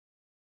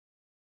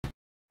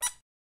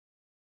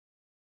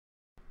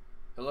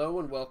Hello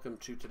and welcome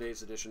to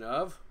today's edition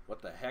of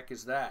What the Heck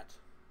Is That?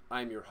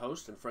 I'm your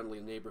host and friendly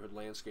neighborhood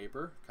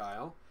landscaper,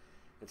 Kyle,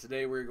 and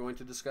today we're going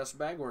to discuss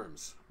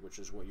bagworms, which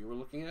is what you were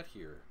looking at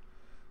here.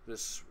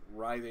 This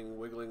writhing,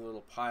 wiggling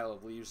little pile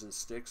of leaves and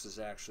sticks is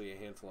actually a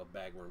handful of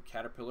bagworm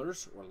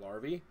caterpillars, or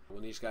larvae.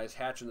 When these guys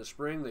hatch in the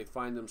spring, they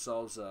find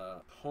themselves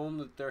a home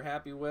that they're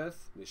happy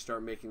with. They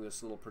start making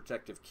this little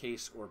protective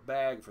case or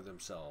bag for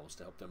themselves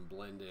to help them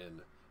blend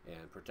in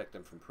and protect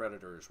them from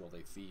predators while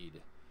they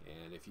feed.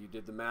 And if you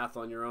did the math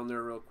on your own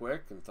there real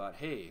quick and thought,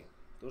 hey,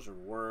 those are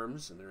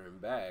worms and they're in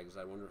bags,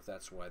 I wonder if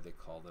that's why they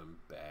call them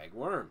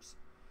bagworms.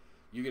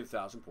 You get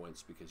 1,000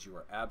 points because you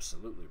are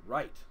absolutely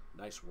right.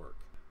 Nice work.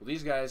 Well,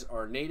 these guys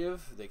are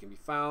native. They can be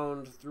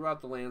found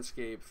throughout the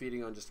landscape,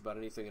 feeding on just about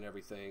anything and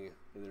everything.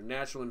 In their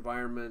natural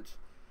environment,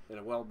 in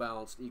a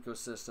well-balanced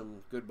ecosystem,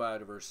 good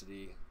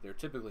biodiversity, they're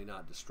typically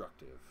not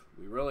destructive.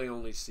 We really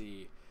only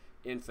see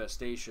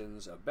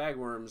infestations of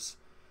bagworms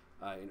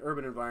in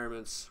urban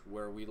environments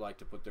where we like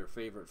to put their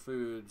favorite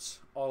foods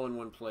all in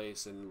one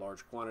place in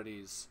large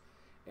quantities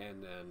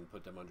and then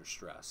put them under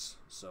stress.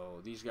 So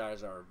these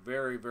guys are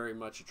very, very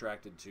much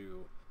attracted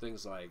to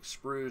things like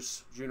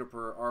spruce,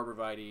 juniper,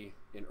 arborvitae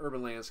in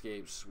urban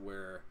landscapes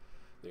where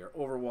they are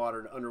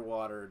overwatered,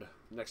 underwatered,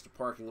 next to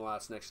parking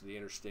lots, next to the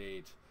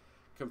interstate,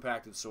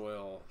 compacted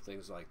soil,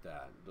 things like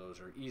that. Those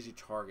are easy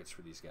targets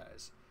for these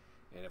guys.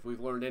 And if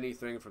we've learned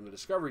anything from the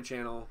Discovery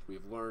Channel,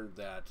 we've learned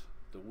that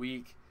the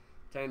weak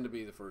tend to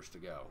be the first to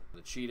go.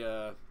 The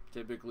cheetah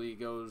typically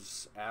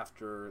goes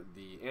after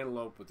the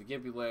antelope with the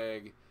gimpy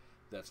leg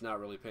that's not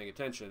really paying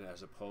attention,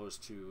 as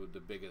opposed to the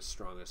biggest,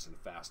 strongest, and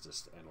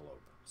fastest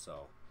antelope.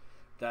 So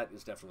that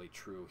is definitely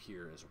true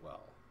here as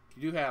well.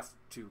 If you do have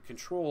to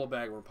control a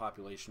bagworm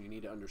population, you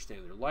need to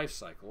understand their life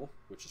cycle,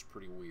 which is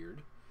pretty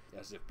weird,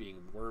 as if being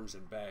worms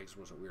in bags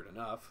wasn't weird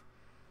enough.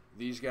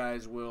 These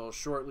guys will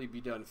shortly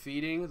be done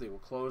feeding. They will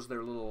close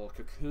their little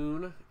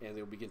cocoon and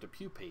they will begin to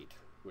pupate,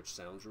 which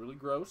sounds really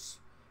gross,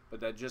 but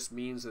that just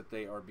means that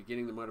they are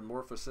beginning the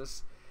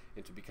metamorphosis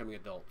into becoming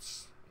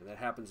adults. And that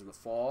happens in the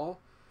fall.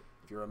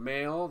 If you're a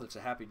male, that's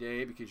a happy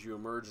day because you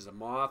emerge as a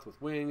moth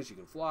with wings. You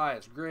can fly,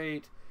 it's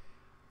great.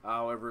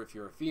 However, if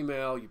you're a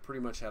female, you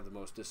pretty much have the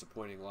most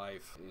disappointing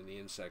life in the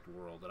insect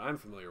world that I'm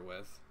familiar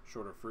with,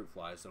 short of fruit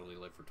flies that only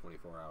live for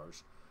 24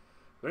 hours.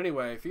 But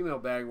anyway, female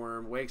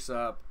bagworm wakes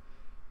up,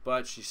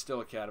 but she's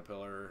still a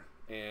caterpillar,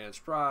 and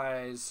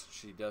surprise,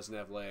 she doesn't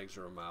have legs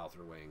or a mouth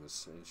or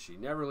wings, and she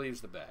never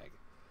leaves the bag.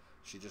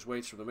 She just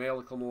waits for the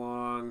male to come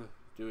along,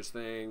 do his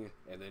thing,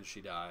 and then she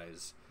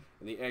dies,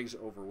 and the eggs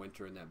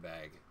overwinter in that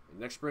bag. And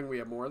next spring we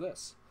have more of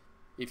this.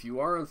 If you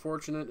are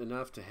unfortunate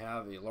enough to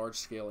have a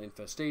large-scale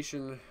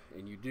infestation,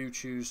 and you do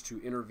choose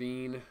to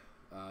intervene,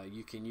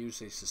 you can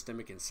use a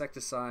systemic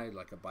insecticide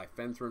like a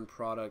bifenthrin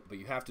product, but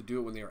you have to do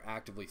it when they are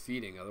actively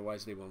feeding,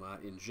 otherwise they will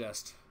not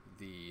ingest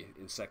the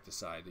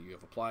insecticide that you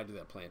have applied to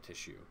that plant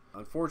tissue.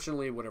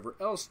 Unfortunately, whatever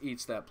else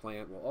eats that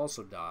plant will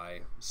also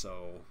die,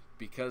 so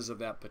because of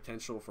that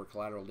potential for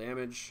collateral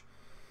damage,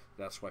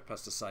 that's why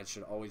pesticides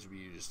should always be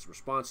used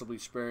responsibly,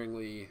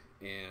 sparingly,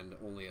 and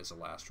only as a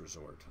last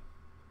resort.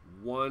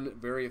 One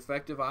very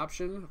effective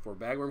option for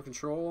bagworm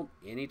control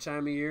any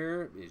time of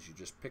year is you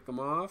just pick them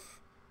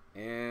off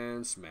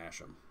and smash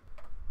them.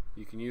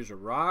 You can use a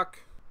rock,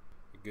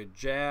 a good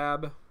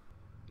jab,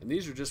 and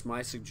these are just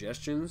my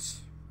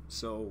suggestions.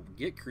 So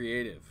get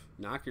creative,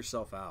 knock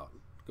yourself out,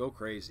 go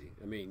crazy.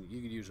 I mean,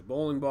 you could use a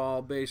bowling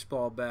ball,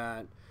 baseball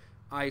bat,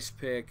 ice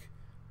pick,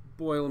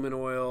 boil them in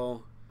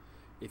oil.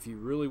 If you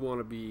really want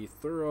to be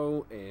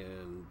thorough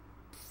and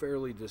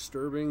fairly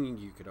disturbing,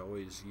 you could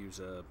always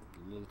use a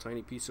little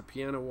tiny piece of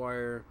piano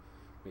wire,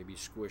 maybe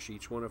squish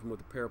each one of them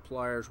with a pair of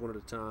pliers one at a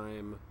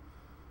time.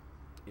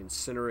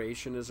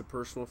 Incineration is a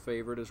personal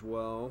favorite as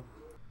well.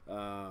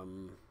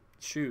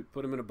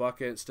 Put them in a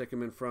bucket, stick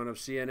them in front of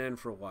CNN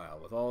for a while.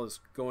 With all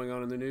this going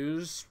on in the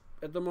news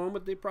at the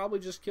moment, they probably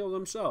just kill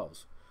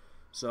themselves.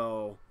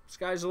 So,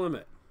 sky's the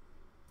limit.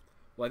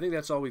 Well, I think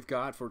that's all we've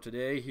got for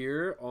today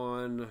here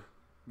on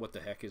What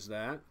the Heck Is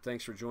That?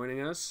 Thanks for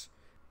joining us.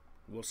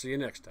 We'll see you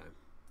next time.